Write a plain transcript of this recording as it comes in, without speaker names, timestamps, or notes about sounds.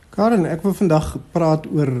Karen, ek wil vandag praat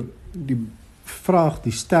oor die vraag,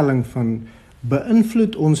 die stelling van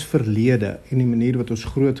beïnvloed ons verlede en die manier wat ons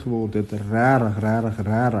groot geword het,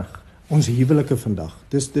 regtig ons huwelike vandag.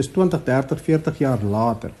 Dis 20, 30, 40 jaar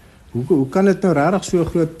later. Hoe kan dit nou regtig so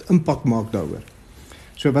groot impak maak daaroor?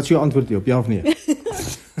 So, wat is jou antwoord hierop, ja of nee?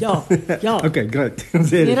 Ja. Okay, great.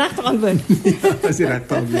 Die regte antwoord. Ja, is die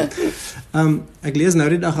regte antwoord. Ek lees nou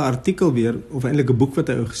die dag 'n artikel weer, of eintlik 'n boek wat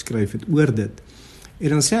hy geskryf het oor dit. En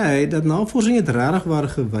dan sê hy dat navorsing het regtig waar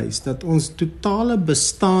gewys dat ons totale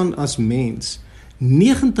bestaan as mens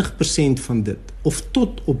 90% van dit, of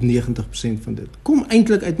tot op 90% van dit, kom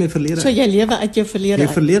eintlik uit my verlede. So jy lewe uit jou verlede. Jy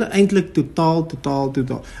verlede eintlik totaal.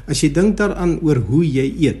 As jy dink daaraan oor hoe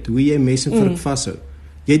jy eet, hoe jy mes en vork vashou.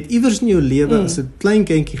 Jy het iewers in jou lewe as 'n klein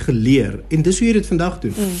kindjie geleer, en dis hoe jy dit vandag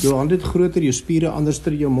doen. Jou hande het groter, jou spiere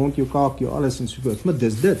anderster, jou mond, jou kaak, jou alles en so voort. Maar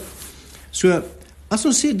dis dit. So, as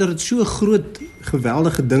ons sê dat dit so 'n groot,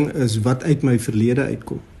 geweldige ding is wat uit my verlede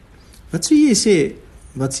uitkom, wat sou jy sê,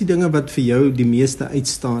 wat is die dinge wat vir jou die meeste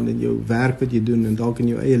uitstaan in jou werk wat jy doen en dalk in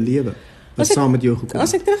jou eie lewe, wat saam met jou gekom het?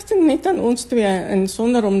 As ek terugdink net aan ons twee, en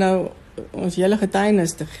sonder om nou ons hele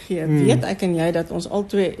getuienis te gee, weet ek en jy dat ons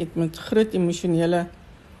albei het met groot emosionele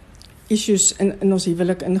issues in ons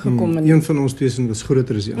huwelik ingekom. Een van ons twee was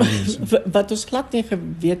groter as die ander. Wat ons glad nie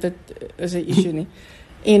geweet het, is 'n issue nie.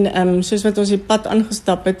 En soos wat ons die pad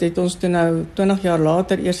aangestap het, het ons toe nou 20 jaar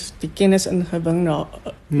later eers die kennis ingewing na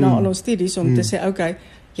al ons studies om te sê, okay,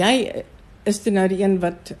 jy is toe nou die een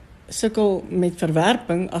wat sukkel met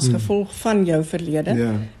verwerping as gevolg van jou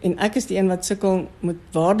verlede, en ek is die een wat sukkel met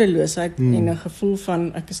waardeloosheid en 'n gevoel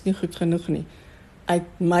van ek is nie goed genoeg nie uit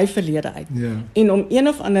my verlede uit. En om een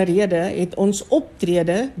of ander rede het ons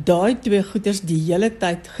optrede daai twee goeders die hele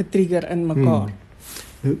tyd getrigger in mekaar.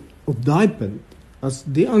 Op daai punt, as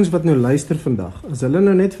die ouens wat nou luister vandag, as hulle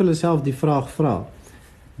nou net vir hulle self die vraag vra,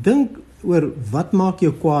 dink oor wat maak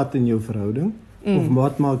jou kwaad in jou verhouding, of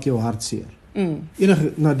wat maak jou hartseer?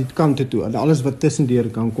 Enige na die kante toe, alles wat tussendeur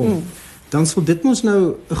kan kom. Dan sal dit mos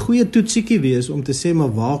nou 'n goeie toetsiekie wees om te sê,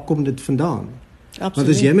 maar waar kom dit vandaan? Absoluut. Want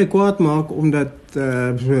as jy my kwaad maak omdat,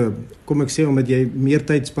 kom ek sê, omdat jy meer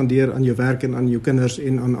tyd spandeer aan jou werk en aan jou kinders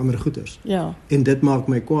en aan ander goeders. Ja. En dit maak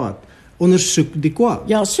my kwaad. Ondersoek die kwaad.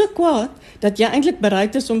 Ja, so kwaad, dat jy eintlik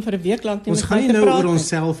bereid is om vir 'n week lank nie ons met my gaan te nie nou praat. oor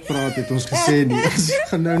onsself praat, het ons gesê nie. Ons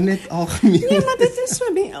gaan nou net algemeen. Nee, maar dit is so,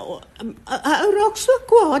 'n ou raak so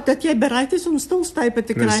kwaad, dat jy bereid is om stilstype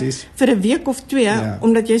te kry vir 'n week of 2,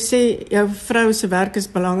 omdat jy sê, jou vrou se werk is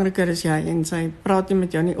belangriker as jy, en sy praat nie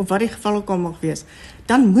met jou nie, of wat die geval ook al mag wees.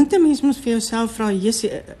 Dan moet 'n mens mos vir jouself vra,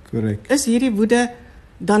 is hierdie woede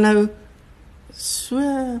dan nou so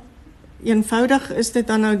eenvoudig, is dit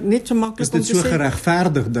dan nou net so maklik om te sê? Is dit so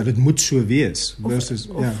geregverdig dat dit moet so wees?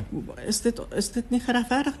 Is dit nie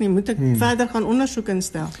geregverdig nie? Moet ek verder gaan ondersoek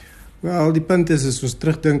instel? Wel, die punt is, as ons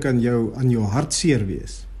terugdink aan jou hartseer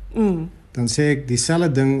wees, dan sê ek,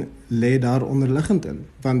 dieselfde ding lê daar onderliggend in.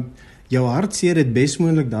 Want jou hartseer het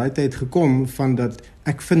besmoontlik daai tyd gekom van dat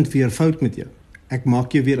ek vind weer fout met jou. Ek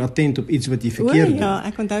maak jou weer attent op iets wat jy verkeerd doen. Ja,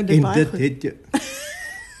 ek onthou dit baie goed. En dit het jou...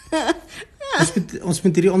 Ons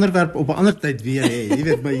moet hierdie onderwerp op 'n ander tyd weer hê. Jy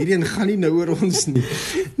weet, maar hierdie gaan nie nou oor ons nie.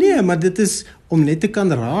 Nee, maar dit is om net te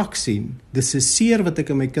kan raak sien. Dis 'n seer wat ek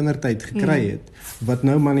in my kindertyd gekry het, wat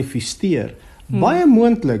nou manifesteer. Baie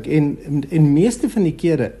moontlik, en meeste van die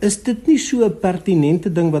kere is dit nie so 'n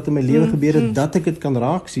pertinente ding wat in my lewe gebeur het, dat ek dit kan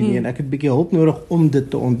raak sien nie, en ek het 'n bietjie hulp nodig om dit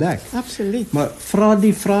te ontdek. Absoluut. Maar vra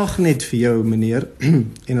die vraag net vir jou, meneer,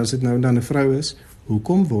 en as dit nou dan 'n vrou is,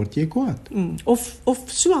 hoekom word jy kwaad? Of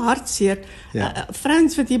so hartseer.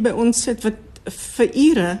 Vrouens wat hier by ons sit, wat vir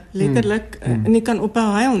ure letterlik nie kan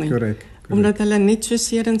ophou huil nie. Correct. Omdat hulle net so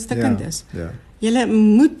seer en stikkend is. Ja. Julle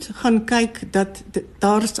moet gaan kyk dat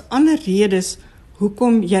daar's ander redes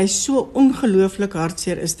hoekom jy so ongelooflik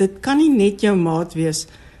hartseer is. Dit kan nie net jou maat wees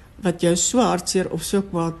wat jou so hartseer of so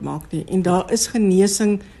kwaad maak nie. En daar is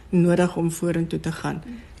genesing nodig om vorentoe te gaan.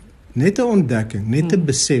 Net 'n ontdekking, net 'n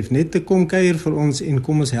besef, net 'n kom kuier vir ons en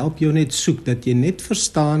kom ons help jou net soek, dat jy net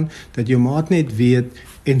verstaan, dat jou maat net weet,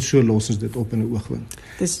 en so los ons dit op in 'n oogwink.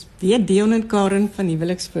 Dis weer Dion en Karen van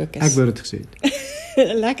Huweliksfokus. Ek wou dit gesê het.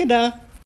 Lekker dag.